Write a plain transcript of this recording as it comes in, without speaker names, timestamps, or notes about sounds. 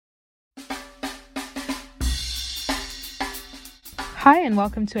Hi, and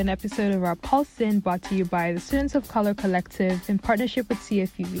welcome to an episode of our Pulse In brought to you by the Students of Color Collective in partnership with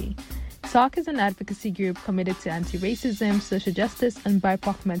CFUV. SOC is an advocacy group committed to anti-racism, social justice, and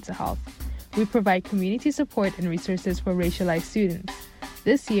BIPOC mental health. We provide community support and resources for racialized students.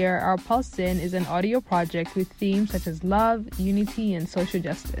 This year, our Pulse In is an audio project with themes such as love, unity, and social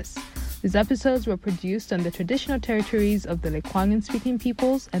justice. These episodes were produced on the traditional territories of the Lekwungen-speaking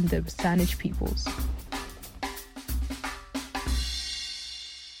peoples and the Saanich peoples.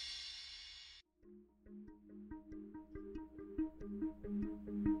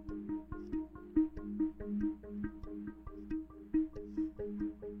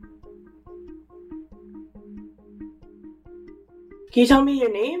 Can you tell me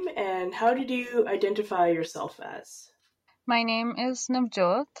your name and how did you identify yourself as? My name is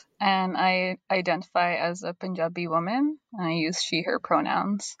Navjot, and I identify as a Punjabi woman, and I use she, her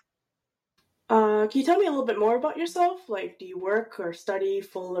pronouns. Can you tell me a little bit more about yourself? Like, do you work or study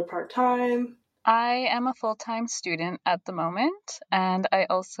full or part-time? I am a full-time student at the moment, and I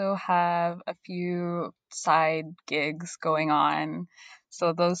also have a few side gigs going on,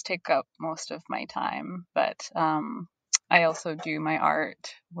 so those take up most of my time. But I also do my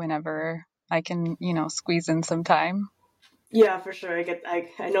art whenever I can, squeeze in some time. Yeah, for sure.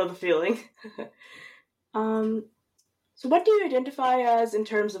 I know the feeling. So what do you identify as in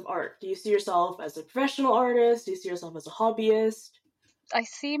terms of art? Do you see yourself as a professional artist? Do you see yourself as a hobbyist? I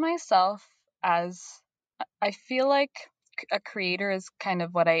see myself as, I feel like a creator is kind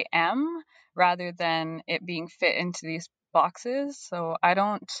of what I am rather than it being fit into these boxes. So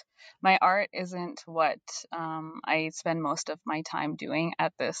my art isn't what I spend most of my time doing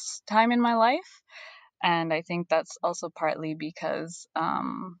at this time in my life. And I think that's also partly because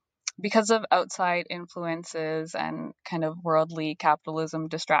of outside influences and kind of worldly capitalism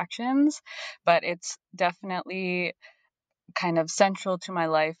distractions. But it's definitely kind of central to my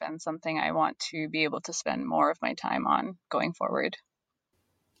life and something I want to be able to spend more of my time on going forward.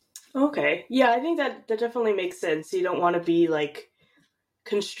 Okay. Yeah, I think that definitely makes sense. You don't want to be like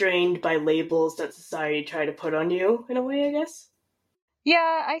constrained by labels that society try to put on you in a way, I guess.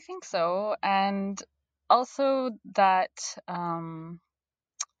 Yeah, I think so. And also that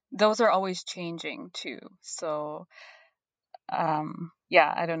those are always changing too. So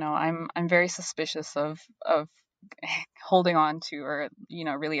yeah, I don't know. I'm very suspicious of holding on to or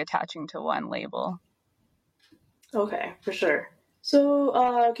really attaching to one label. Okay, for sure. So,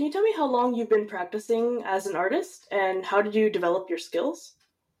 can you tell me how long you've been practicing as an artist and how did you develop your skills?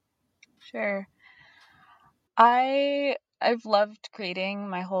 Sure. I've loved creating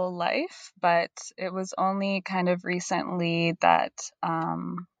my whole life, but it was only kind of recently that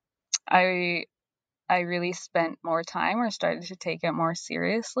I I really spent more time or started to take it more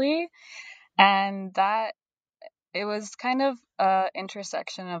seriously, and that it was kind of a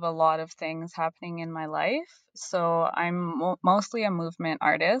intersection of a lot of things happening in my life. So I'm mostly a movement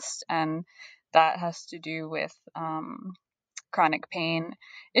artist, and that has to do with chronic pain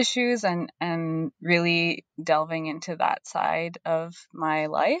issues and really delving into that side of my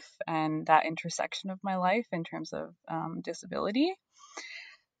life and that intersection of my life in terms of disability.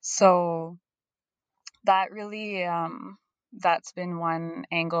 So that really that's been one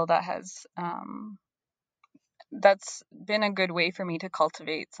angle that's been a good way for me to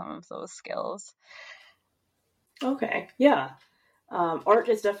cultivate some of those skills. Okay, yeah. Art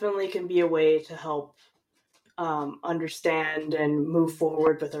is definitely can be a way to help understand and move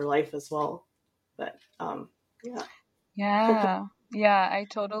forward with our life as well. But yeah. Yeah, I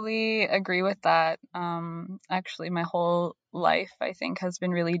totally agree with that. Actually, my whole life, I think, has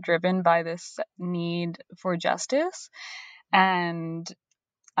been really driven by this need for justice. And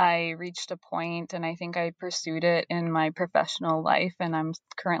I reached a point, and I think I pursued it in my professional life, and I'm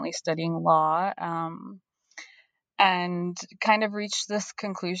currently studying law. And kind of reached this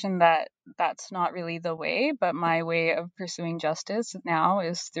conclusion that that's not really the way, but my way of pursuing justice now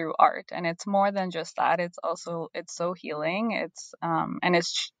is through art. And it's more than just that. It's so healing. And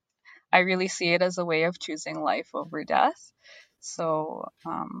it's I really see it as a way of choosing life over death. So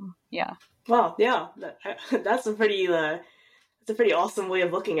yeah. Wow, yeah. That's a pretty awesome way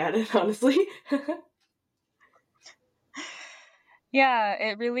of looking at it, honestly. Yeah,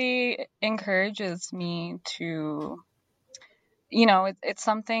 it really encourages me to, it's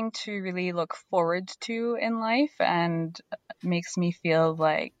something to really look forward to in life and makes me feel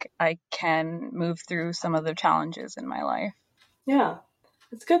like I can move through some of the challenges in my life. Yeah,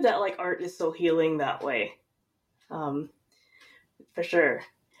 it's good that like art is so healing that way. Um, for sure.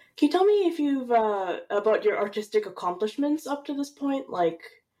 Can you tell me if you've about your artistic accomplishments up to this point? Like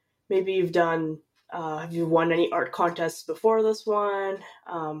maybe you've done Have you won any art contests before this one?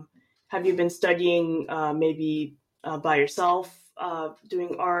 Have you been studying maybe by yourself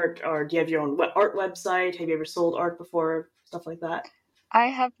doing art, or do you have your own art website? Have you ever sold art before? Stuff like that. I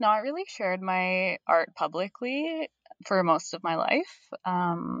have not really shared my art publicly for most of my life.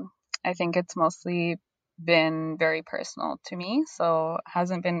 I think it's mostly been very personal to me, so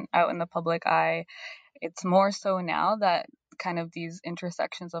hasn't been out in the public eye. It's more so now that kind of these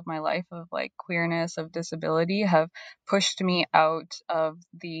intersections of my life of like queerness, of disability, have pushed me out of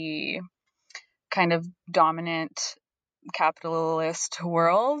the kind of dominant capitalist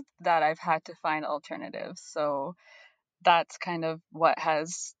world that I've had to find alternatives. So that's kind of what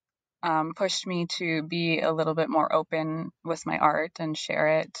has pushed me to be a little bit more open with my art and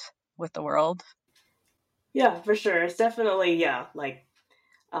share it with the world. Yeah, for sure. It's definitely, yeah, like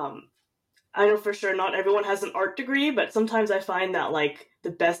um, I know for sure not everyone has an art degree, but sometimes I find that like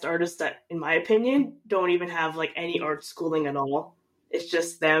the best artists that, in my opinion, don't even have like any art schooling at all. It's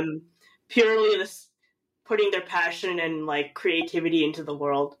just them purely just putting their passion and like creativity into the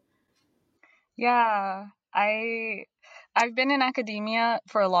world. Yeah, I've been in academia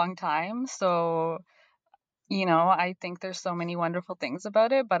for a long time, so I think there's so many wonderful things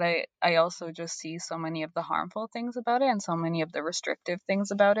about it, but I also just see so many of the harmful things about it and so many of the restrictive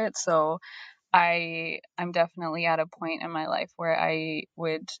things about it. So I'm definitely at a point in my life where I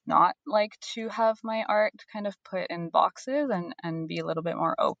would not like to have my art kind of put in boxes and be a little bit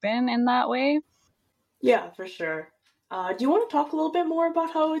more open in that way. Yeah, for sure. Do you want to talk a little bit more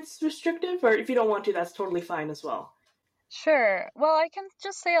about how it's restrictive, or if you don't want to, that's totally fine as well. Sure. Well, I can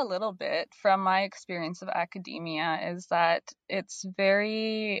just say a little bit from my experience of academia is that it's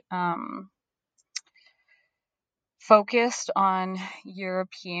very focused on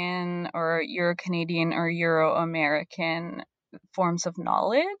European or Euro Canadian or Euro American forms of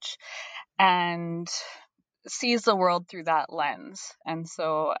knowledge and sees the world through that lens. And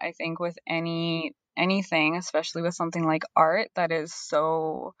so I think with anything, especially with something like art that is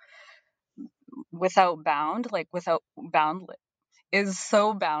so without bound, like without bound is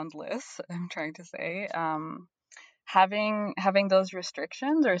so boundless, I'm trying to say. Having those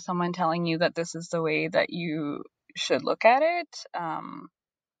restrictions or someone telling you that this is the way that you should look at it,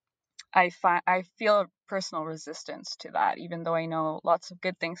 I feel personal resistance to that, even though I know lots of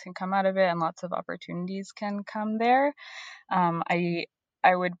good things can come out of it and lots of opportunities can come there.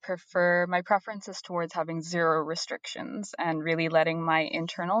 I would prefer, my preference is towards having zero restrictions and really letting my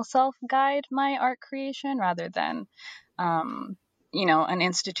internal self guide my art creation rather than an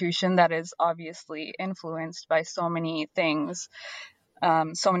institution that is obviously influenced by so many things,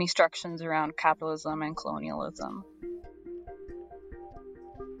 so many structures around capitalism and colonialism.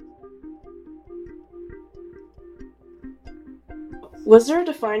 Was there a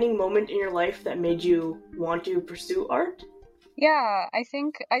defining moment in your life that made you want to pursue art? Yeah, I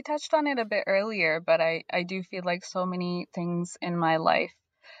think I touched on it a bit earlier, but I do feel like so many things in my life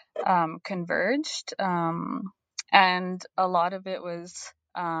converged. And a lot of it was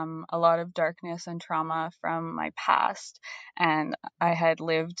a lot of darkness and trauma from my past. And I had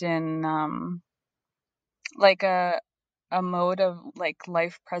lived in like a mode of like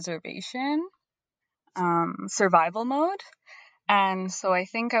life preservation, survival mode. And so I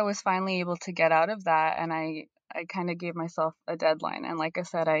think I was finally able to get out of that, and I kind of gave myself a deadline. And like I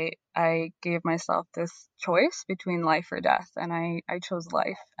said, I gave myself this choice between life or death, and I chose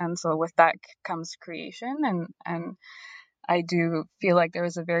life. And so with that comes creation, and I do feel like there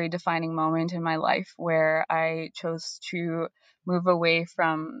was a very defining moment in my life where I chose to move away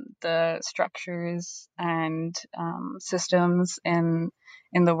from the structures and systems in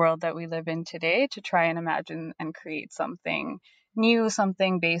the world that we live in today to try and imagine and create something new,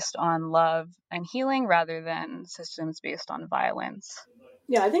 something based on love and healing rather than systems based on violence.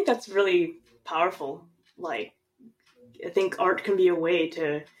 Yeah, I think that's really powerful. Like, I think art can be a way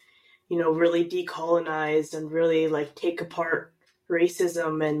to, really decolonize and really like take apart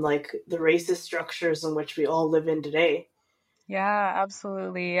racism and like the racist structures in which we all live in today. Yeah,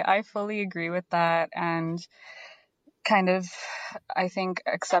 absolutely. I fully agree with that. And kind of, I think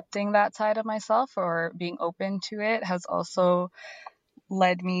accepting that side of myself or being open to it has also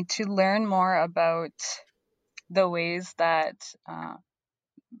led me to learn more about the ways that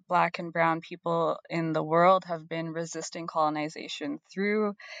Black and Brown people in the world have been resisting colonization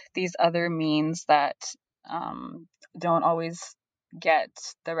through these other means that don't always get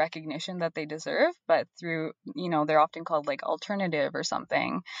the recognition that they deserve, but through, they're often called like alternative or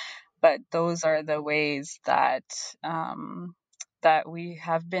something. But those are the ways that we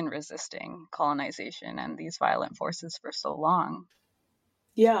have been resisting colonization and these violent forces for so long.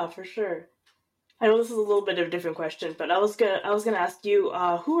 Yeah, for sure. I know this is a little bit of a different question, but I was gonna ask you,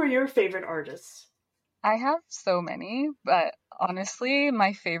 who are your favorite artists? I have so many, but honestly,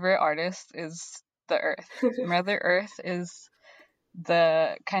 my favorite artist is the Earth. Mother Earth is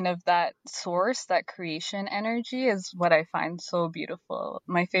the kind of that source, that creation energy is what I find so beautiful.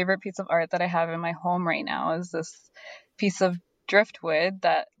 My favorite piece of art that I have in my home right now is this piece of driftwood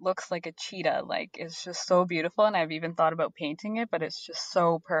that looks like a cheetah. Like it's just so beautiful, and I've even thought about painting it, but it's just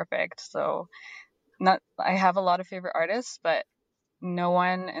so perfect. So not I have a lot of favorite artists, but no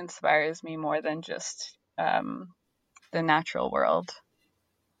one inspires me more than just the natural world.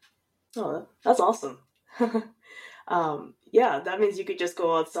 Oh, that's awesome. Yeah, that means you could just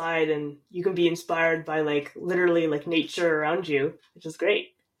go outside and you can be inspired by like literally like nature around you, which is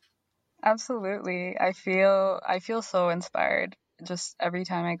great. Absolutely. I feel so inspired just every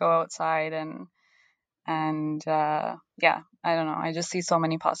time I go outside and yeah, I don't know. I just see so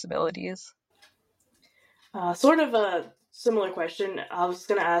many possibilities. Sort of a similar question. I was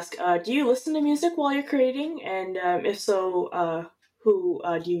gonna ask, do you listen to music while you're creating? And if so, who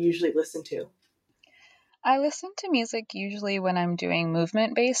do you usually listen to? I listen to music usually when I'm doing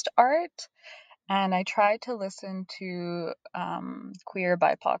movement-based art, and I try to listen to queer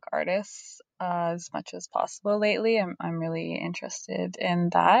BIPOC artists as much as possible lately. I'm really interested in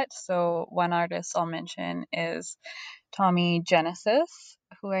that. So one artist I'll mention is Tommy Genesis,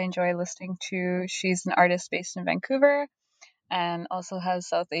 who I enjoy listening to. She's an artist based in Vancouver and also has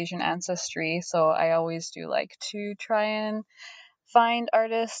South Asian ancestry. So I always do like to try and find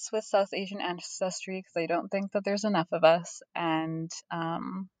artists with South Asian ancestry because I don't think that there's enough of us. And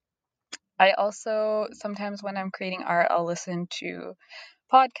I also sometimes when I'm creating art, I'll listen to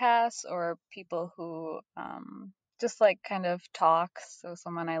podcasts or people who just like kind of talk. So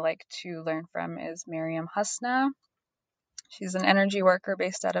someone I like to learn from is Miriam Husna. She's an energy worker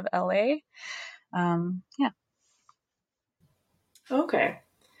based out of LA. Yeah. Okay.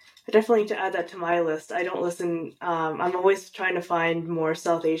 I definitely need to add that to my list. I don't listen. I'm always trying to find more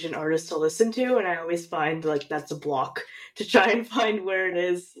South Asian artists to listen to, and I always find like that's a block to try and find where it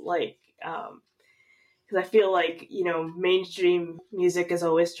is. Like, because I feel like mainstream music is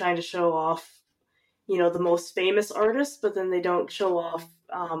always trying to show off the most famous artists, but then they don't show off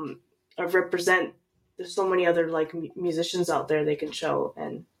or represent. There's so many other like musicians out there they can show,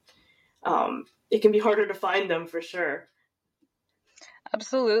 and it can be harder to find them for sure.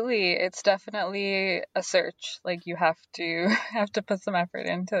 Absolutely. It's definitely a search. Like you have to have to put some effort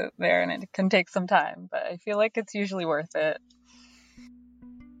into there and it can take some time, but I feel like it's usually worth it.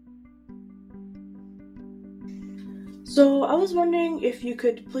 So I was wondering if you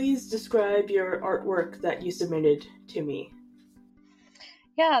could please describe your artwork that you submitted to me.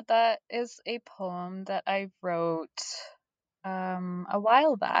 Yeah, that is a poem that I wrote a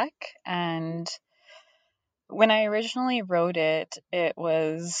while back, and when I originally wrote it, it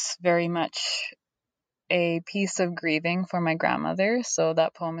was very much a piece of grieving for my grandmother. So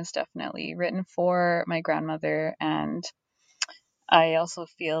that poem is definitely written for my grandmother, and I also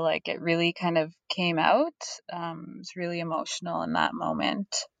feel like it really kind of came out. It's really emotional in that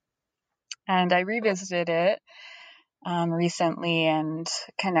moment. And I revisited it recently and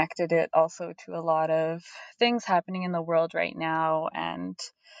connected it also to a lot of things happening in the world right now. And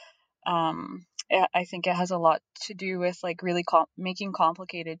I think it has a lot to do with like really making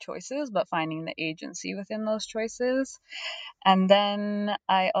complicated choices, but finding the agency within those choices. And then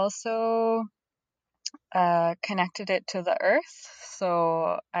I also connected it to the earth.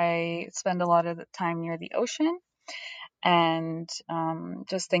 So I spend a lot of the time near the ocean and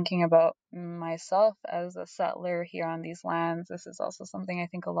just thinking about myself as a settler here on these lands. This is also something I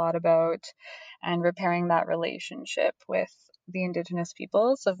think a lot about and repairing that relationship with the indigenous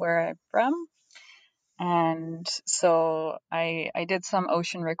peoples of where I'm from. And so I did some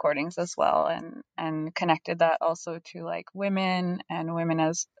ocean recordings as well and connected that also to like women and women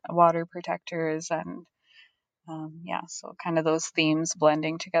as water protectors and yeah, so kind of those themes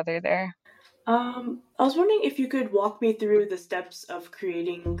blending together there. I was wondering if you could walk me through the steps of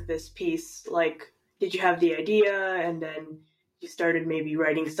creating this piece. Like, did you have the idea and then you started maybe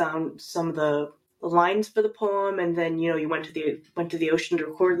writing some of the lines for the poem, and then you went to the ocean to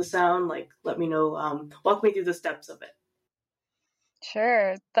record the sound. Like, let me know. Walk me through the steps of it.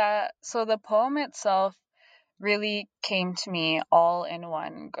 Sure. That so the poem itself really came to me all in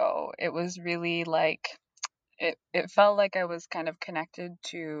one go. It was really like it felt like I was kind of connected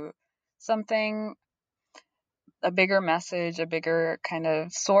to something, a bigger message, a bigger kind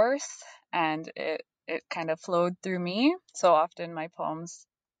of source, and it kind of flowed through me. So often my poems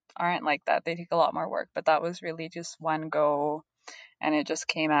aren't like that. They take a lot more work, but that was really just one go and it just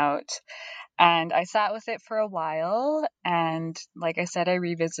came out. And I sat with it for a while, and like I said, I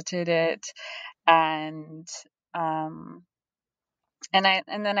revisited it, and um, and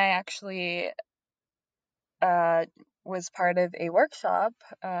then I actually uh, was part of a workshop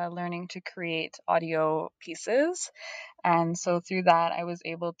learning to create audio pieces. And so through that, I was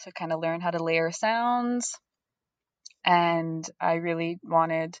able to kind of learn how to layer sounds. And I really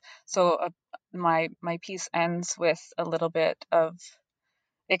wanted, so my piece ends with a little bit of,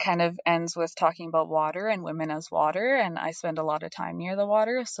 it kind of ends with talking about water and women as water. And I spend a lot of time near the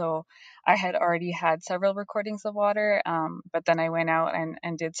water. So I had already had several recordings of water. But then I went out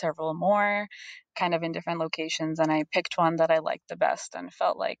and did several more kind of in different locations. And I picked one that I liked the best and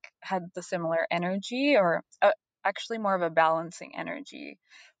felt like had the similar energy, or actually more of a balancing energy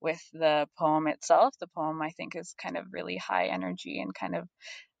with the poem itself. The poem, I think, is kind of really high energy and kind of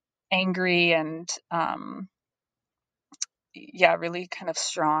angry and yeah, really kind of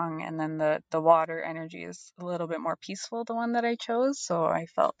strong. And then the water energy is a little bit more peaceful, the one that I chose. So I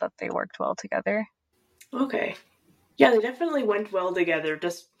felt that they worked well together. Okay. Yeah, they definitely went well together.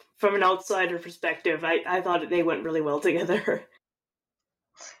 Just from an outsider perspective, I thought they went really well together.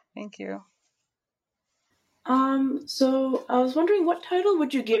 Thank you. So I was wondering, what title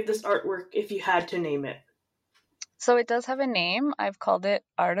would you give this artwork if you had to name it? So it does have a name. I've called it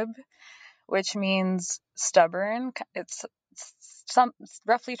Ardeb, which means stubborn. It's some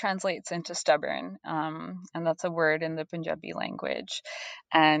roughly translates into stubborn, and that's a word in the Punjabi language.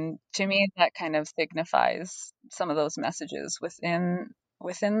 And to me, that kind of signifies some of those messages within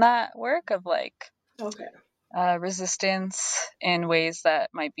that work of like Okay. resistance in ways that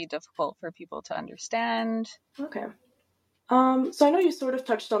might be difficult for people to understand. Okay. So I know you sort of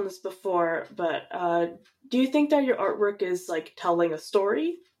touched on this before, but do you think that your artwork is like telling a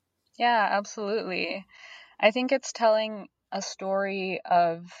story? Yeah, absolutely. I think it's telling a story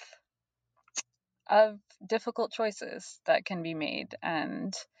of difficult choices that can be made,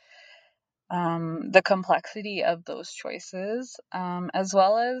 and the complexity of those choices, as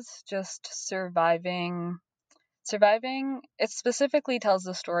well as just surviving. Surviving, it specifically tells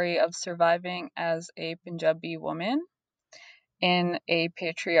the story of surviving as a Punjabi woman in a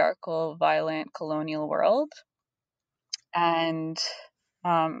patriarchal, violent colonial world. And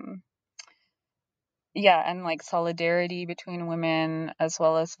um, yeah, and like solidarity between women, as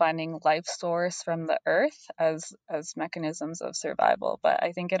well as finding life source from the earth as mechanisms of survival. But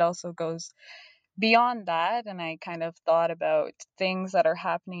I think it also goes beyond that, and I kind of thought about things that are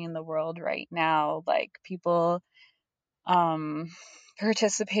happening in the world right now, like people um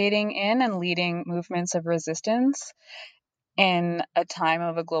participating in and leading movements of resistance in a time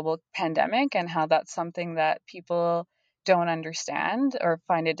of a global pandemic, and how that's something that people don't understand or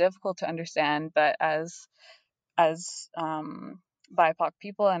find it difficult to understand. But as BIPOC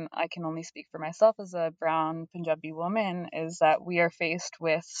people, and I can only speak for myself as a brown Punjabi woman, is that we are faced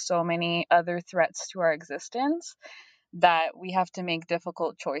with so many other threats to our existence that we have to make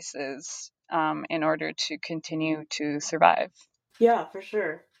difficult choices in order to continue to survive. Yeah, for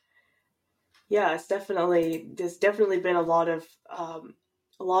sure. Yeah, there's definitely been a lot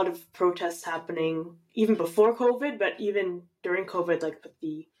of protests happening even before COVID, but even during COVID, like with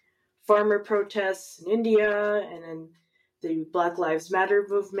the farmer protests in India and then the Black Lives Matter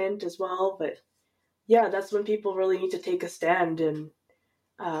movement as well. But yeah, that's when people really need to take a stand and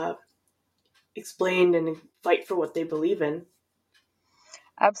uh, explain and fight for what they believe in.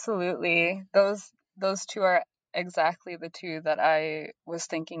 Absolutely. Those two are exactly the two that I was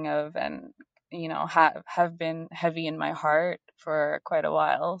thinking of, and have been heavy in my heart for quite a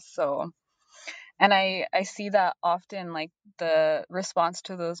while. So, and I see that often, like the response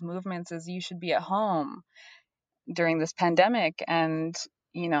to those movements is you should be at home during this pandemic. And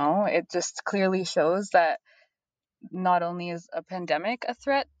it just clearly shows that not only is a pandemic a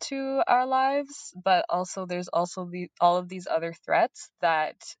threat to our lives, but also there's also all of these other threats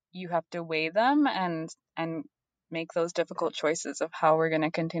that you have to weigh them and make those difficult choices of how we're going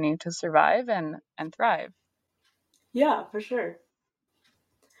to continue to survive and thrive. Yeah, for sure.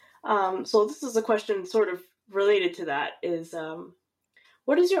 So this is a question sort of related to that is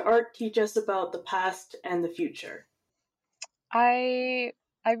what does your art teach us about the past and the future? I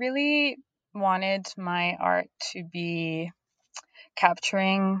really wanted my art to be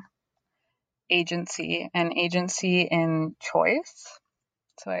capturing agency and agency in choice.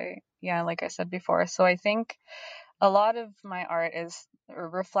 So yeah, like I said before, so I think a lot of my art is a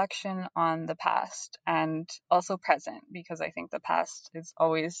reflection on the past and also present, because I think the past is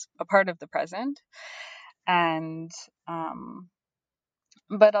always a part of the present. And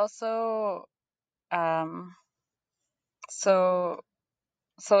but also um so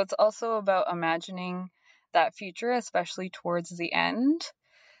So it's also about imagining that future, especially towards the end.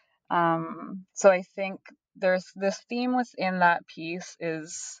 So I think there's this theme within that piece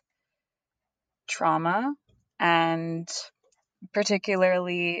is trauma, and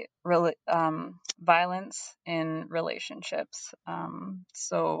particularly violence in relationships.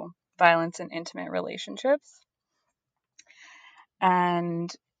 So violence in intimate relationships,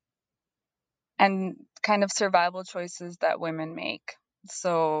 and kind of survival choices that women make.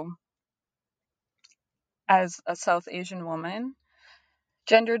 So as a South Asian woman,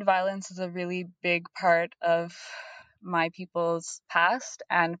 gendered violence is a really big part of my people's past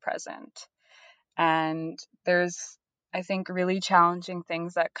and present. And there's, I think, really challenging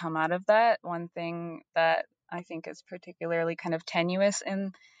things that come out of that. One thing that I think is particularly kind of tenuous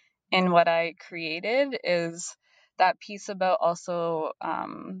in what I created is that piece about also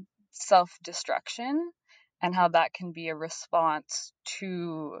self-destruction, and how that can be a response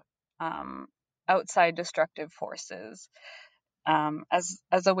to um, outside destructive forces,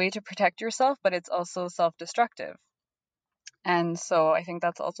 as a way to protect yourself, but it's also self-destructive. And so I think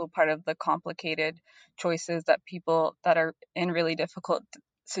that's also part of the complicated choices that people that are in really difficult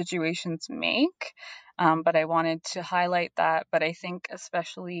situations make. But I wanted to highlight that. But I think,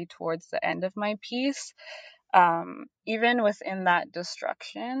 especially towards the end of my piece, even within that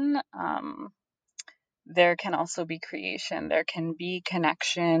destruction, there can also be creation. There can be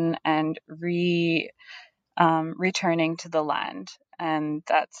connection and returning to the land. And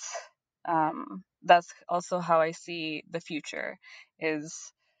that's also how I see the future,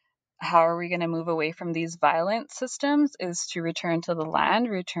 is how are we going to move away from these violent systems, is to return to the land,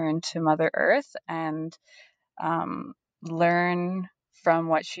 return to Mother Earth, and learn from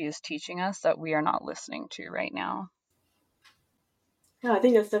what she is teaching us that we are not listening to right now. Yeah, I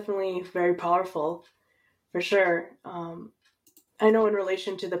think that's definitely very powerful, for sure. I know in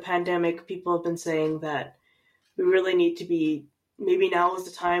relation to the pandemic, people have been saying that we really need to be, maybe now is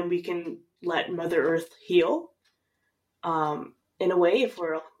the time we can let Mother Earth heal. In a way, if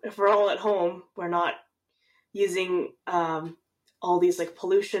we're all at home, we're not using all these like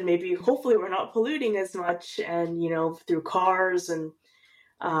pollution. Maybe hopefully we're not polluting as much, and through cars and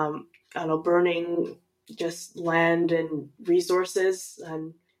I don't know, burning just land and resources.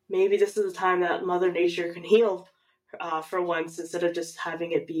 And maybe this is the time that Mother Nature can heal for once, instead of just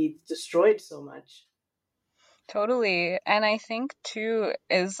having it be destroyed so much. Totally. And I think too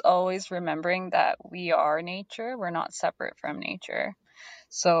is always remembering that we are nature. We're not separate from nature.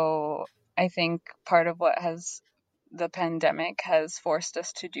 So I think part of what the pandemic has forced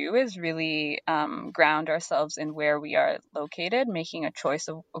us to do is really ground ourselves in where we are located, making a choice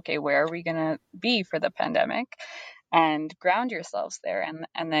of, okay, where are we going to be for the pandemic, and ground yourselves there.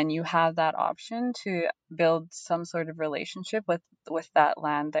 And then you have that option to build some sort of relationship with that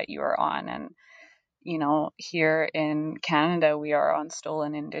land that you are on. And here in Canada, we are on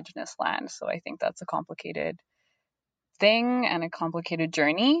stolen Indigenous land. So I think that's a complicated thing and a complicated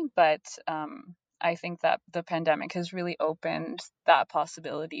journey. But I think that the pandemic has really opened that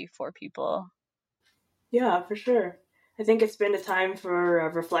possibility for people. Yeah, for sure. I think it's been a time for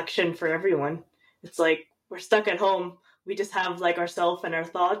reflection for everyone. It's like we're stuck at home. We just have like ourselves and our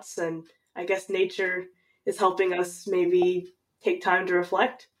thoughts, and I guess nature is helping us maybe take time to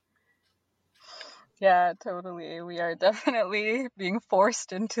reflect. Yeah, totally. We are definitely being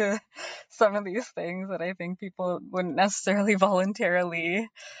forced into some of these things that I think people wouldn't necessarily voluntarily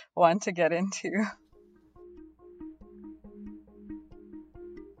want to get into.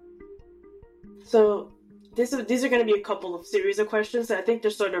 So these are going to be a couple of series of questions. I think they're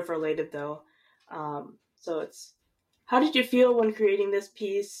sort of related though. So it's, how did you feel when creating this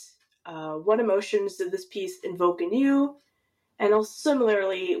piece? What emotions did this piece invoke in you? And also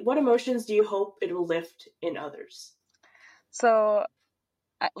similarly, what emotions do you hope it will lift in others? So,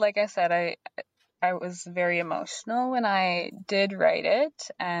 like I said, I was very emotional when I did write it,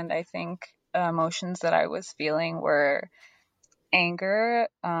 and I think emotions that I was feeling were anger,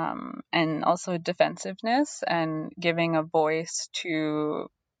 and also defensiveness, and giving a voice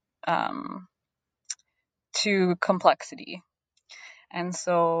um, to complexity. And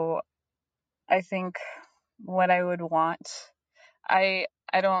so I think what I would want, I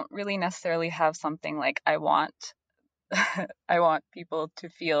don't really necessarily have something like I want I want people to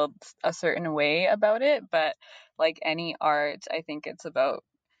feel a certain way about it, but like any art, I think it's about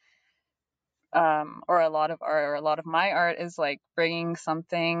or a lot of art, or a lot of my art is like bringing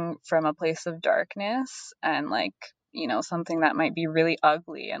something from a place of darkness, and like something that might be really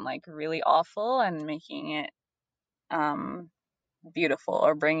ugly and like really awful, and making it beautiful,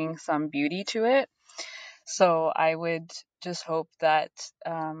 or bringing some beauty to it. So I would just hope that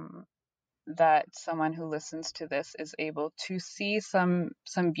that someone who listens to this is able to see some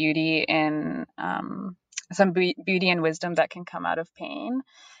beauty in beauty and wisdom that can come out of pain,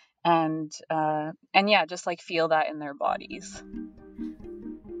 and yeah, just like feel that in their bodies.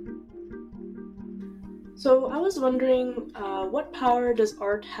 So I was wondering, what power does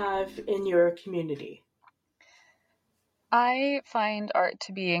art have in your community? I find art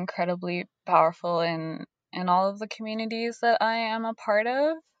to be incredibly powerful in all of the communities that I am a part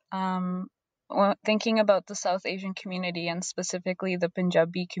of. Thinking about the South Asian community and specifically the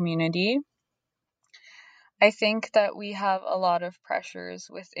Punjabi community, I think that we have a lot of pressures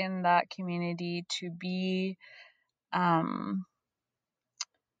within that community um,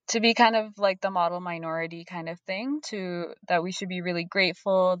 to be kind of like the model minority kind of thing, to that we should be really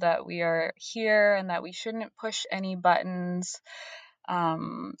grateful that we are here and that we shouldn't push any buttons,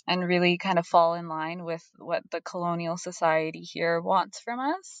 and really kind of fall in line with what the colonial society here wants from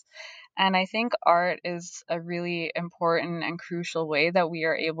us. And I think art is a really important and crucial way that we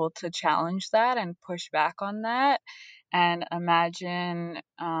are able to challenge that and push back on that and imagining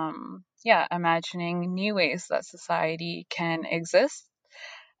new ways that society can exist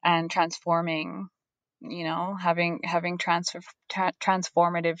and transforming, having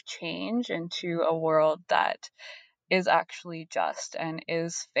transformative change into a world that is actually just and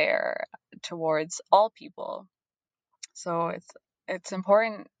is fair towards all people. So it's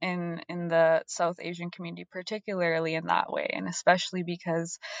important in the South Asian community, particularly in that way, and especially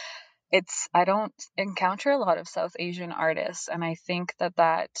because I don't encounter a lot of South Asian artists, and I think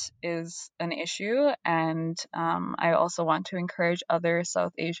that is an issue. And I also want to encourage other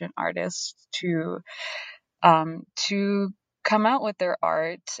South Asian artists to come out with their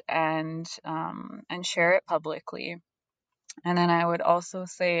art and share it publicly. And then I would also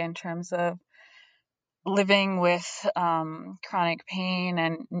say, in terms of living with chronic pain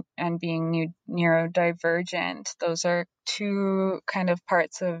and being neurodivergent, those are two kind of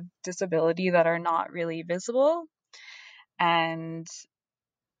parts of disability that are not really visible. And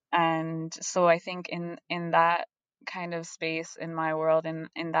so I think in that kind of space in my world,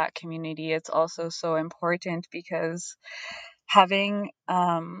 in that community, it's also so important because having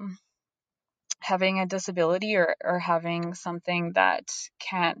having a disability or having something that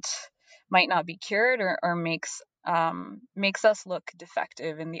might not be cured or makes us look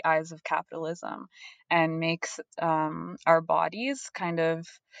defective in the eyes of capitalism, and makes our bodies kind of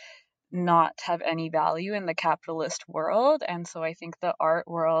not have any value in the capitalist world. And so I think the art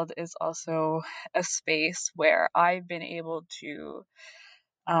world is also a space where I've been able to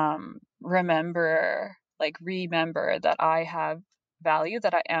remember that I have value,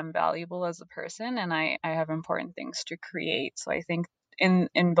 that I am valuable as a person, and I have important things to create. So I think in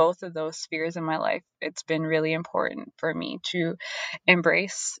both of those spheres in my life, it's been really important for me to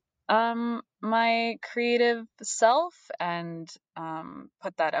embrace my creative self and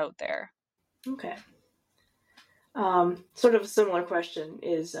put that out there. Okay. Sort of a similar question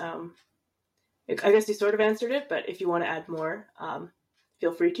is, I guess you sort of answered it, but if you want to add more,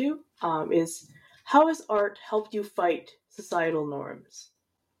 feel free to, is how has art helped you fight societal norms?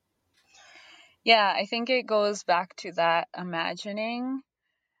 Yeah, I think it goes back to that imagining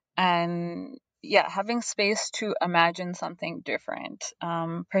and having space to imagine something different.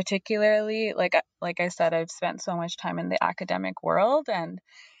 Particularly, like I said, I've spent so much time in the academic world, and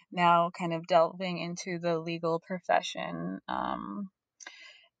now kind of delving into the legal profession.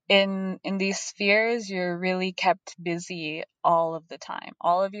 In these spheres, you're really kept busy all of the time.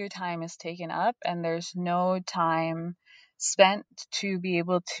 All of your time is taken up, and there's no time spent to be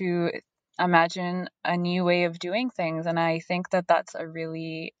able to imagine a new way of doing things. And I think that that's a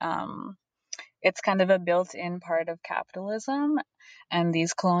really it's kind of a built-in part of capitalism and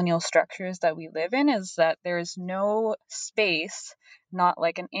these colonial structures that we live in, is that there's no space, not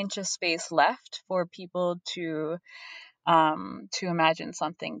like an inch of space left for people to imagine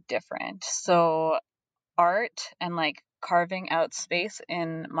something different. So art and like carving out space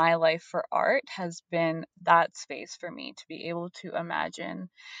in my life for art has been that space for me to be able to imagine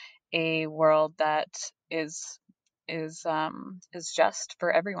a world that is just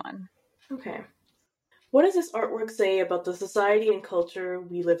for everyone. Okay. What does this artwork say about the society and culture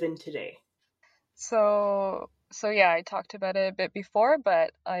we live in today? So yeah, I talked about it a bit before,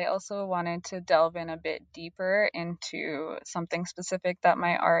 but I also wanted to delve in a bit deeper into something specific that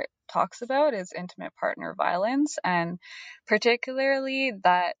my art talks about, is intimate partner violence, and particularly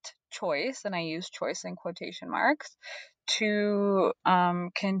that choice, and I use choice in quotation marks, to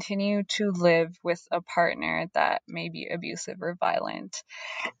continue to live with a partner that may be abusive or violent.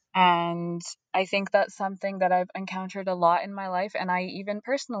 And I think that's something that I've encountered a lot in my life. And I even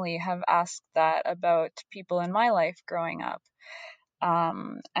personally have asked that about people in my life growing up.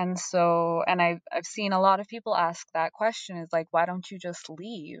 And I've seen a lot of people ask that question is like, why don't you just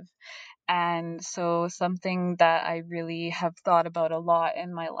leave? And so something that I really have thought about a lot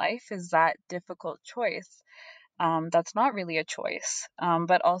in my life is that difficult choice. That's not really a choice,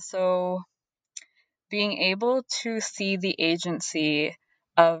 but also being able to see the agency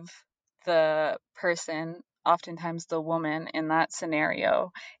of the person, oftentimes the woman in that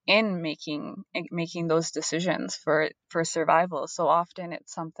scenario, in making those decisions for survival. So often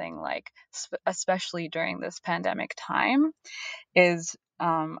it's something like, especially during this pandemic time, is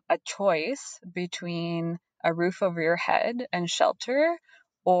a choice between a roof over your head and shelter,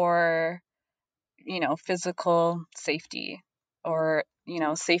 or physical safety, or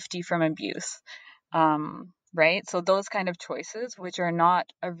safety from abuse. Right? So those kind of choices, which are not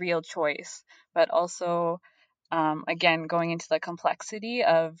a real choice, but also, again, going into the complexity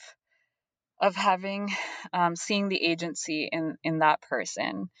of having, seeing the agency in that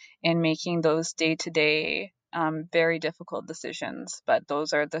person in making those day-to-day, very difficult decisions. But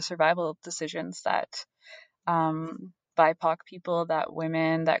those are the survival decisions that BIPOC people, that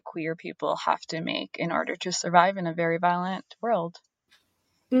women, that queer people have to make in order to survive in a very violent world.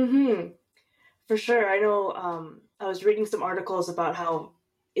 Mm-hmm. For sure. I know I was reading some articles about how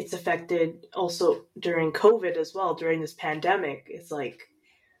it's affected also during COVID as well, during this pandemic. It's like,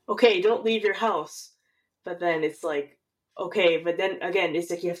 okay, don't leave your house. But then it's like, okay, but then again, it's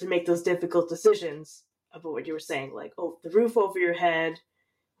like you have to make those difficult decisions about what you were saying. Like, oh, the roof over your head,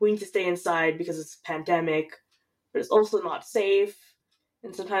 we need to stay inside because it's a pandemic, but it's also not safe.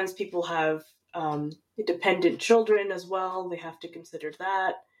 And sometimes people have dependent children as well. They have to consider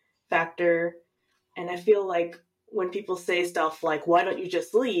that factor. And I feel like when people say stuff like, why don't you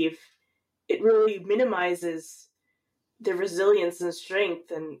just leave? It really minimizes the resilience and strength,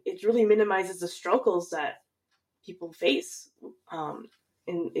 and it really minimizes the struggles that people face.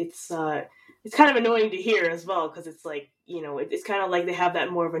 And it's kind of annoying to hear as well, because it's like, it's kind of like they have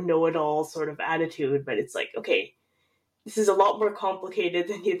that more of a know-it-all sort of attitude, but it's like, okay, this is a lot more complicated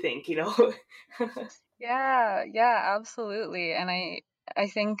than you think. Yeah, absolutely. And I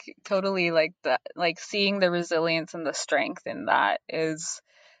think totally, like that, like seeing the resilience and the strength in that is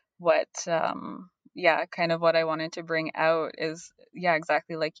what, kind of what I wanted to bring out is, yeah,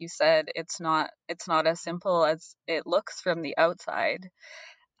 exactly like you said, it's not as simple as it looks from the outside.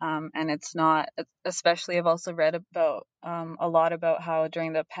 And it's not, especially I've also read about, a lot about how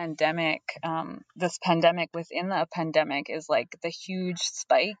during the pandemic, this pandemic within the pandemic is like the huge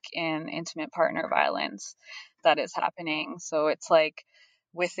spike in intimate partner violence that is happening. So it's like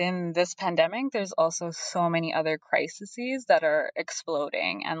within this pandemic, there's also so many other crises that are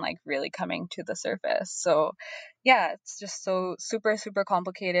exploding and like really coming to the surface. So yeah, it's just so super, super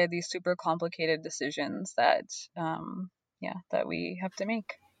complicated, these super complicated decisions that, that we have to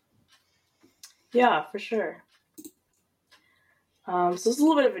make. Yeah, for sure. So it's a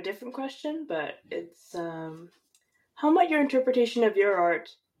little bit of a different question, but it's how might your interpretation of your art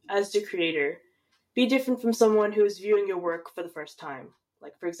as the creator be different from someone who is viewing your work for the first time?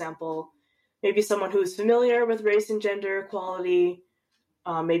 Like, for example, maybe someone who's familiar with race and gender equality,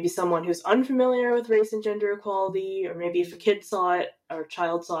 maybe someone who's unfamiliar with race and gender equality, or maybe if a kid saw it or a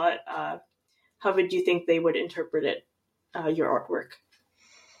child saw it, how would you think they would interpret it, your artwork?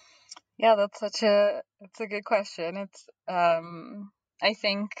 Yeah, that's a good question. It's I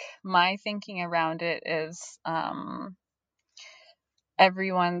think my thinking around it is,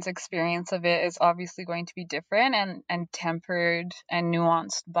 everyone's experience of it is obviously going to be different and tempered and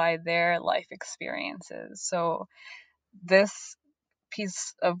nuanced by their life experiences. So this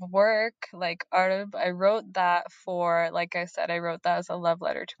piece of work, like Arab, I wrote that for, like I said, I wrote that as a love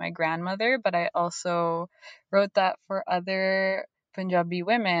letter to my grandmother, but I also wrote that for other Punjabi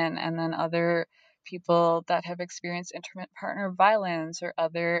women, and then other people that have experienced intimate partner violence, or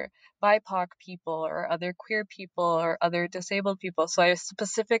other BIPOC people, or other queer people, or other disabled people. So I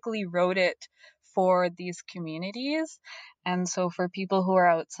specifically wrote it for these communities. And so for people who are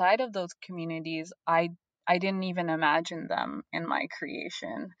outside of those communities, I didn't even imagine them in my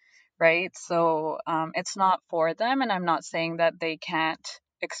creation, right? So it's not for them, and I'm not saying that they can't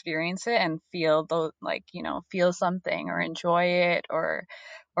experience it and feel feel something or enjoy it, or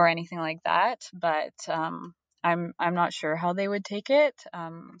anything like that. But I'm not sure how they would take it,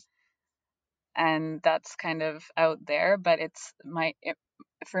 and that's kind of out there. But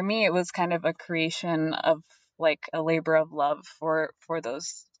for me, it was kind of a creation of like a labor of love for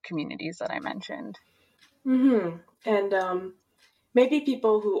those communities that I mentioned. And maybe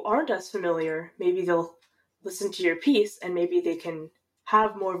people who aren't as familiar, maybe they'll listen to your piece and maybe they can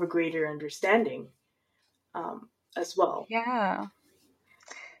have more of a greater understanding as well. Yeah,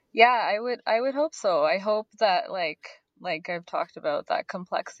 I would hope so. I hope that like I've talked about, that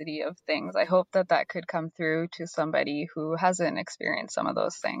complexity of things, I hope that that could come through to somebody who hasn't experienced some of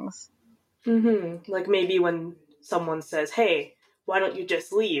those things. Like maybe when someone says, hey, why don't you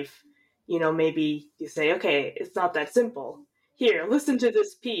just leave? Maybe you say, okay, it's not that simple. Here, listen to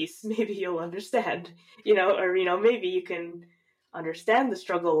this piece. Maybe you'll understand. Or maybe you can understand the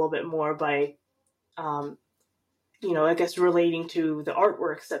struggle a little bit more by, I guess, relating to the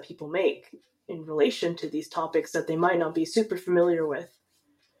artworks that people make in relation to these topics that they might not be super familiar with.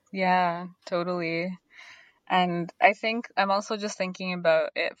 Yeah, totally. And I think I'm also just thinking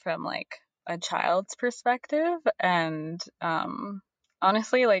about it from like a child's perspective. And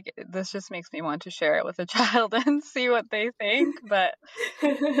honestly, like this just makes me want to share it with a child and see what they think. But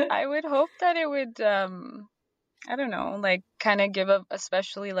I would hope that it would, I don't know, like kind of give up,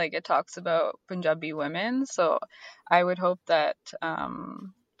 especially like it talks about Punjabi women. So I would hope that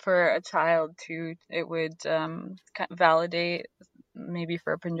for a child too, it would validate, maybe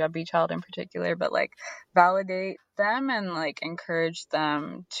for a Punjabi child in particular, but like validate them and like encourage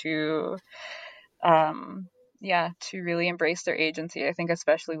them to, yeah, to really embrace their agency. I think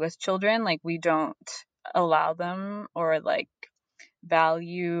especially with children, like we don't allow them or like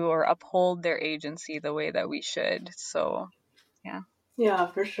value or uphold their agency the way that we should. So, yeah. Yeah,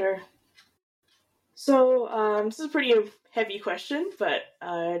 for sure. So, this is a pretty heavy question, but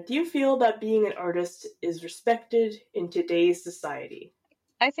do you feel that being an artist is respected in today's society?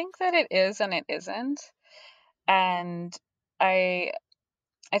 I think that it is and it isn't. And I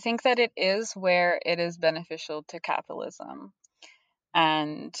I think that it is where it is beneficial to capitalism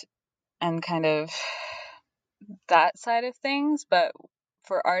and kind of that side of things, but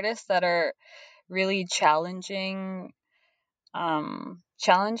for artists that are really challenging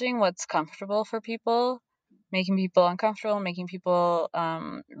what's comfortable for people, making people uncomfortable, making people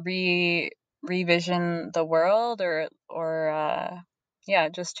revision the world, or yeah,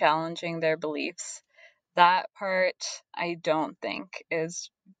 just challenging their beliefs. That part I don't think is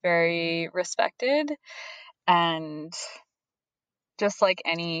very respected. And just like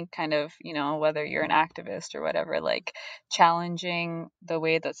any kind of, whether you're an activist or whatever, like challenging the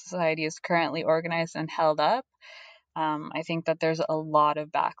way that society is currently organized and held up, I think that there's a lot of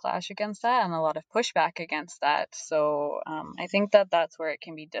backlash against that and a lot of pushback against that. So I think that that's where it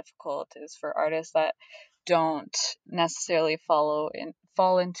can be difficult, is for artists that don't necessarily fall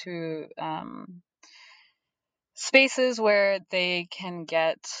into spaces where they can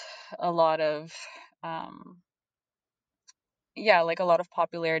get a lot of yeah, like a lot of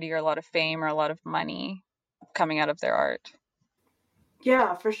popularity or a lot of fame or a lot of money coming out of their art.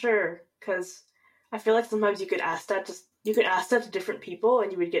 Yeah, for sure. Because I feel like sometimes you could ask that to different people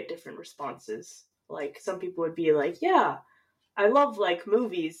and you would get different responses. Like some people would be like, "Yeah, I love like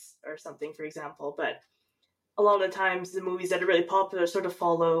movies or something," for example, but a lot of the times the movies that are really popular sort of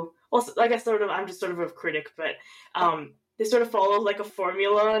follow. Well, like I'm just sort of a critic, but they sort of follow like a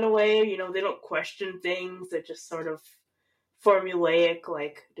formula in a way. They don't question things. They're just sort of formulaic.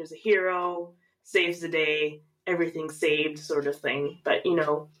 Like there's a hero, saves the day, everything's saved, sort of thing. But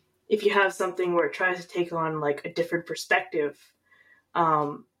if you have something where it tries to take on like a different perspective,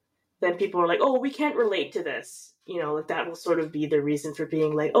 um, then people are like, "Oh, we can't relate to this." Like that will sort of be the reason for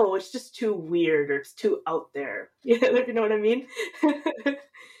being like, "Oh, it's just too weird or it's too out there." If you know what I mean?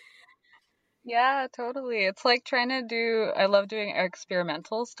 Yeah, totally. It's like I love doing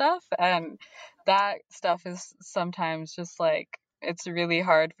experimental stuff, and that stuff is sometimes just like, it's really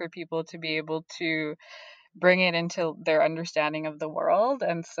hard for people to be able to bring it into their understanding of the world.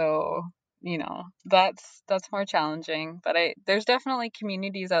 And so, that's more challenging. But there's definitely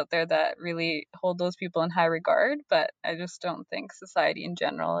communities out there that really hold those people in high regard, but I just don't think society in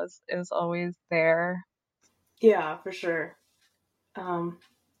general is always there. Yeah, for sure. Um,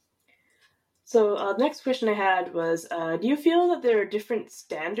 so the next question I had was, do you feel that there are different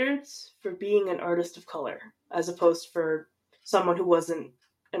standards for being an artist of color as opposed for someone who wasn't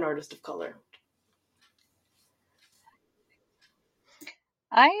an artist of color?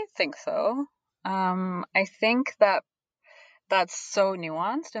 I think so. I think that that's so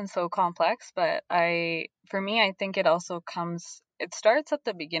nuanced and so complex, but for me, I think it starts at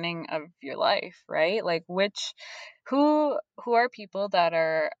the beginning of your life, right? Like who are people that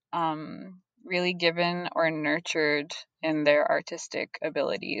are really given or nurtured in their artistic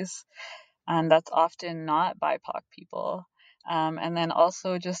abilities? and that's often not BIPOC people. And then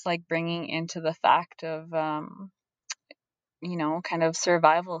also just like bringing into the fact of, kind of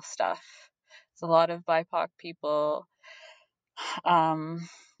survival stuff. So a lot of BIPOC people, a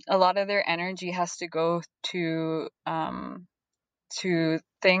lot of their energy has to go to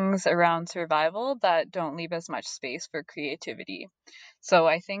things around survival that don't leave as much space for creativity. So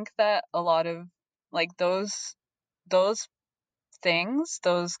I think that a lot of like those things,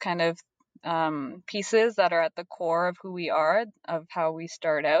 those kind of pieces that are at the core of who we are, of how we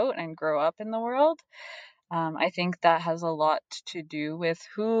start out and grow up in the world, I think that has a lot to do with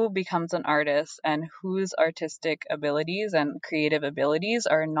who becomes an artist and whose artistic abilities and creative abilities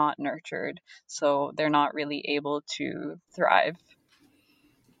are not nurtured. So they're not really able to thrive.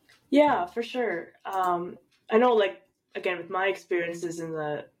 Yeah, for sure. I know, like, again, with my experiences in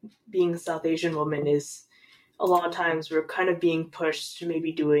the being a South Asian woman, is a lot of times we're kind of being pushed to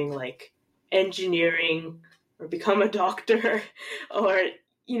maybe doing like engineering or become a doctor or,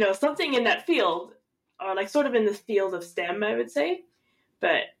 something in that field, or like sort of in the field of STEM, I would say.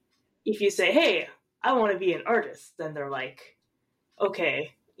 But if you say, hey, I want to be an artist, then they're like,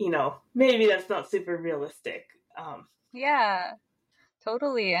 okay, maybe that's not super realistic. Yeah,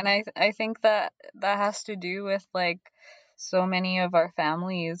 totally. And I think that that has to do with like so many of our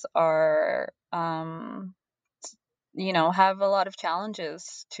families are have a lot of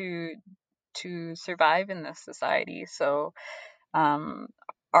challenges to survive in this society. So um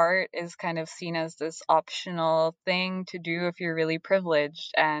art is kind of seen as this optional thing to do if you're really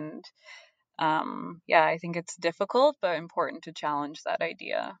privileged. And yeah, I think it's difficult but important to challenge that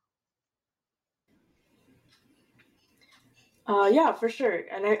idea. Yeah, for sure.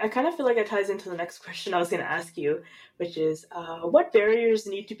 And I kind of feel like it ties into the next question I was going to ask you, which is what barriers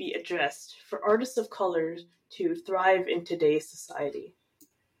need to be addressed for artists of color to thrive in today's society?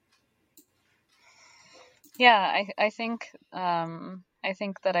 Yeah, I think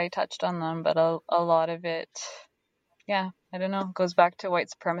that I touched on them, but a lot of it, yeah, I don't know, goes back to white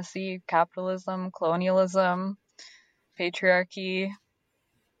supremacy, capitalism, colonialism, patriarchy,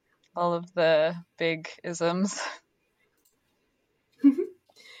 all of the big isms.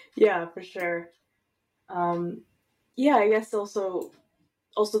 Yeah, for sure. Um, yeah, I guess also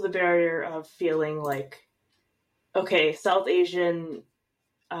the barrier of feeling like, okay, South Asian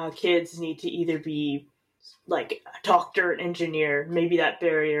kids need to either be like a doctor, an engineer, maybe that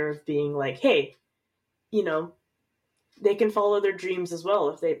barrier of being like, hey, you know, they can follow their dreams as well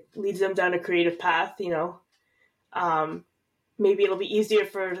if they leads them down a creative path. Um, Maybe it'll be easier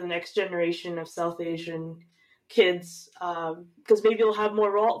for the next generation of South Asian kids because maybe you'll have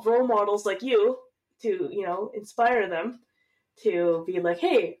more role models like you to inspire them to be like,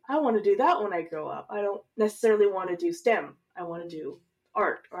 hey, I want to do that when I grow up. I don't necessarily want to do STEM. I want to do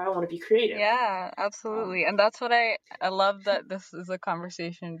art or I want to be creative. Yeah, Um, absolutely. And that's what I love that this is a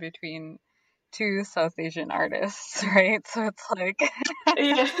conversation between two South Asian artists, right? So it's like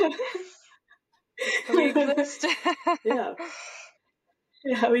yeah, we exist. yeah,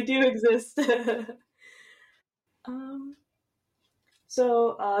 yeah, we do exist. um, it's a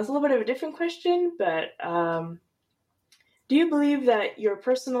little bit of a different question, but do you believe that your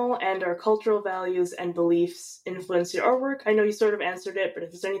personal and or cultural values and beliefs influence your artwork? I know you sort of answered it, but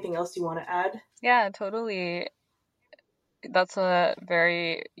if there's anything else you want to add? Yeah, totally. That's a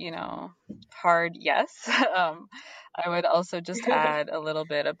very, hard yes. I would also just add a little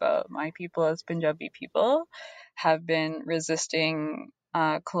bit about my people as Punjabi people have been resisting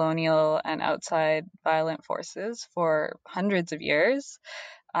colonial and outside violent forces for hundreds of years,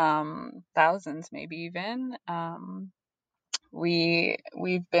 thousands maybe even.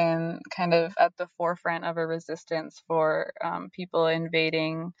 We've been kind of at the forefront of a resistance for people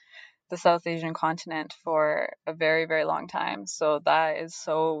invading the South Asian continent for a very, very long time. So that is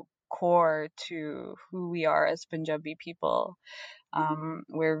so core to who we are as Punjabi people.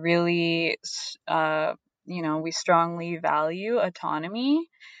 We're really, we strongly value autonomy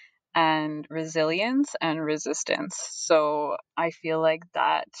and resilience and resistance. So I feel like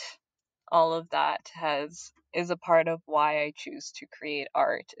that all of that has is a part of why I choose to create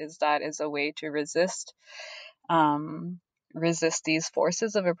art, is that is a way to um, resist these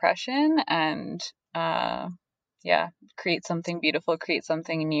forces of oppression and uh, yeah, create something beautiful, create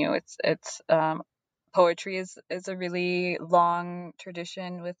something new. It's poetry is a really long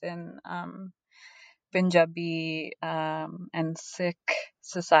tradition within Punjabi and Sikh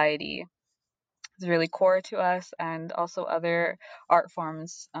society. Is really core to us, and also other art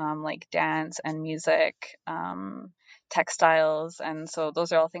forms like dance and music, textiles. And so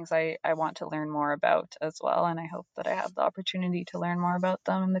those are all things I want to learn more about as well. And I hope that I have the opportunity to learn more about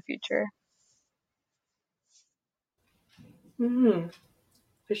them in the future. Mm-hmm.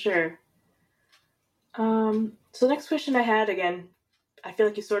 For sure. So the next question I had, again, I feel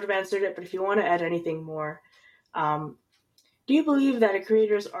like you sort of answered it, but if you want to add anything more, um, do you believe that a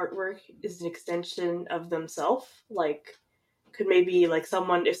creator's artwork is an extension of themselves? Like, could maybe like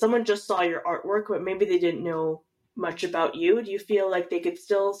someone, if someone just saw your artwork, but maybe they didn't know much about you, do you feel like they could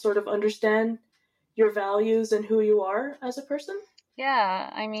still sort of understand your values and who you are as a person? Yeah,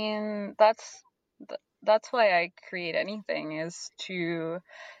 I mean, that's why I create anything, is to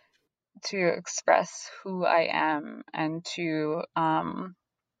express who I am, and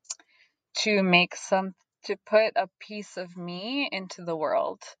make some to put a piece of me into the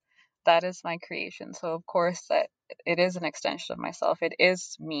world. That is my creation. So of course that it is an extension of myself. It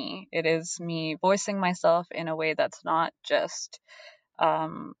is me. It is me voicing myself in a way that's not just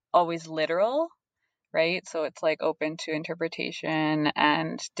always literal, right? So it's like open to interpretation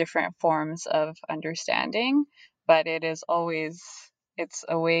and different forms of understanding, but it's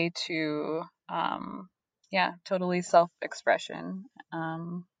a way to yeah, totally self-expression.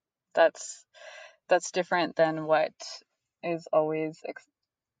 That's different than what is always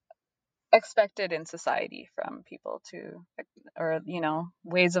expected in society from people, to, or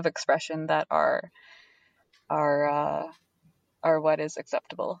ways of expression that are uh, are what is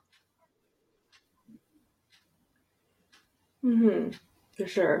acceptable. Mm-hmm. For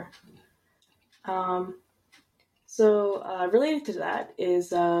sure. Um, so related to that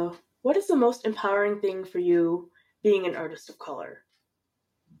is, what is the most empowering thing for you being an artist of color?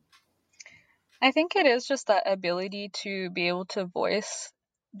 I think it is just that ability to be able to voice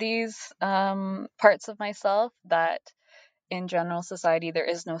these parts of myself that in general society there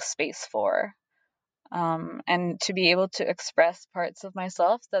is no space for. And to be able to express parts of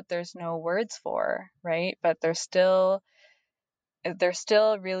myself that there's no words for, right? But they're still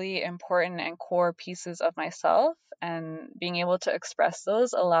really important and core pieces of myself, and being able to express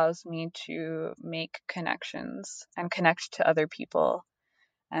those allows me to make connections and connect to other people.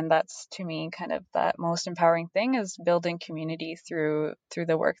 And that's, to me, kind of that most empowering thing, is building community through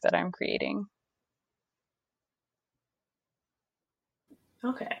the work that I'm creating.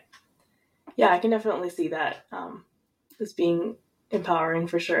 Okay. Yeah, I can definitely see that as being empowering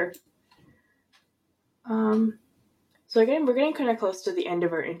for sure. Um, so again, we're getting kind of close to the end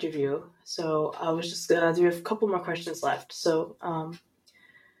of our interview. So I was just gonna do a couple more questions left. So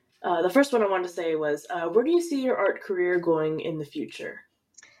the first one I wanted to say was, where do you see your art career going in the future?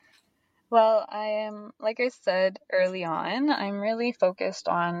 Well, I am, like I said early on, I'm really focused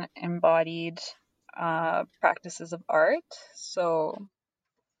on embodied practices of art. So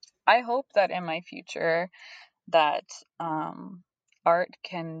I hope that in my future that art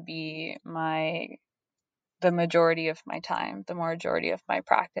can be the majority of my time, the majority of my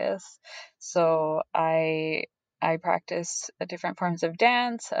practice. So I practice different forms of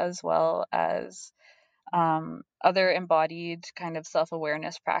dance, as well as other embodied kind of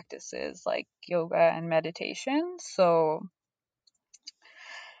self-awareness practices like yoga and meditation. So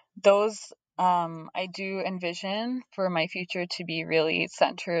those I do envision for my future to be really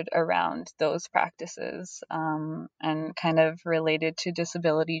centered around those practices, and kind of related to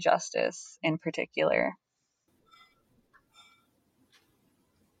disability justice in particular.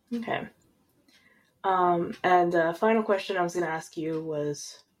 Okay. And final question I was going to ask you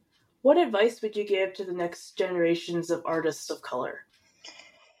was, what advice would you give to the next generations of artists of color?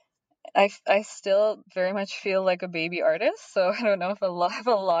 I still very much feel like a baby artist, so I don't know if have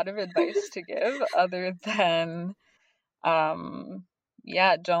a lot of advice to give, other than um,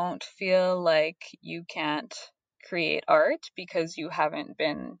 yeah, don't feel like you can't create art because you haven't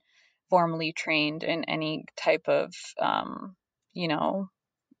been formally trained in any type of you know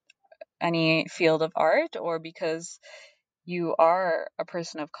any field of art, or because you are a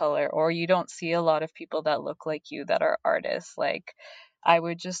person of color, or you don't see a lot of people that look like you that are artists. Like, I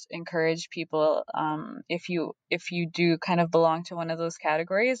would just encourage people, if you do kind of belong to one of those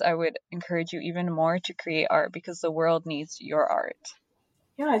categories, I would encourage you even more to create art, because the world needs your art.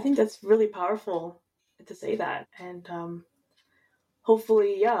 Yeah, I think that's really powerful to say that. And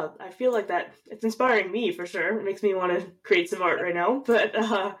hopefully, yeah, I feel like that it's inspiring me for sure. It makes me want to create some art right now. But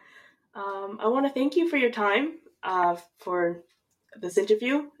I want to thank you for your time, for this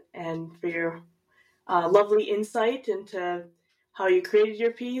interview, and for your lovely insight into how you created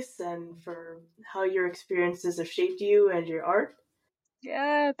your piece and for how your experiences have shaped you and your art.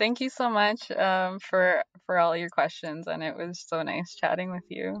 Yeah, thank you so much for all your questions, and it was so nice chatting with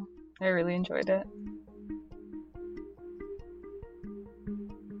you. I really enjoyed it.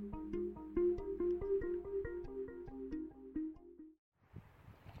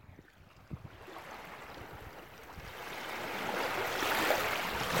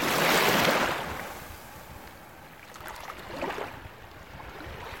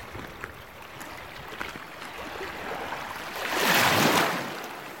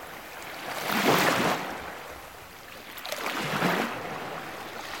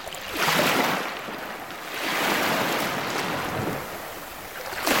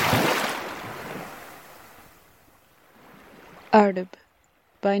 Ardeb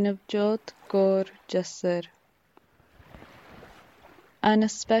by Navjot Kaur Jassar. An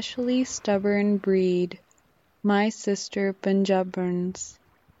especially stubborn breed, my sister Punjabans,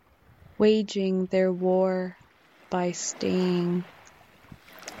 waging their war by staying,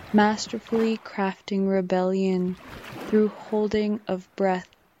 masterfully crafting rebellion through holding of breath,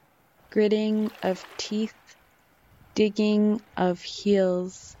 gritting of teeth, digging of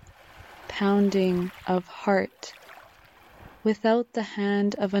heels, pounding of heart, without the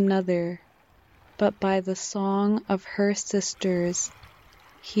hand of another, but by the song of her sisters,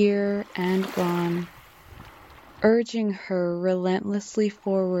 here and gone, urging her relentlessly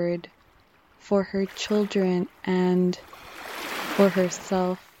forward for her children and for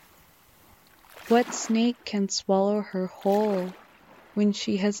herself. What snake can swallow her whole when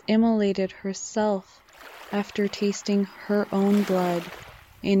she has immolated herself after tasting her own blood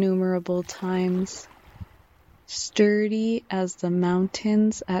innumerable times? Sturdy as the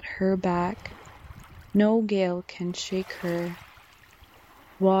mountains at her back, no gale can shake her.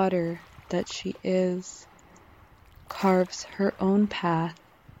 Water that she is, carves her own path.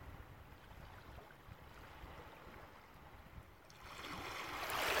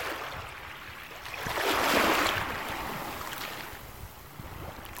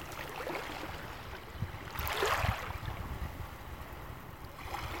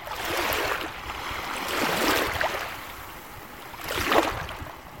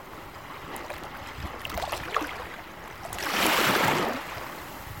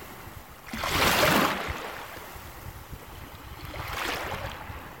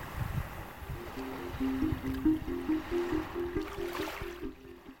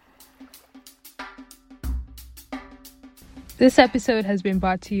 This episode has been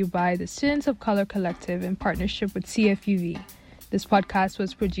brought to you by the Students of Color Collective in partnership with CFUV. This podcast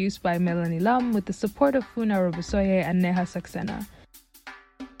was produced by Melanie Lam with the support of Funa Robusoye and Neha Saxena.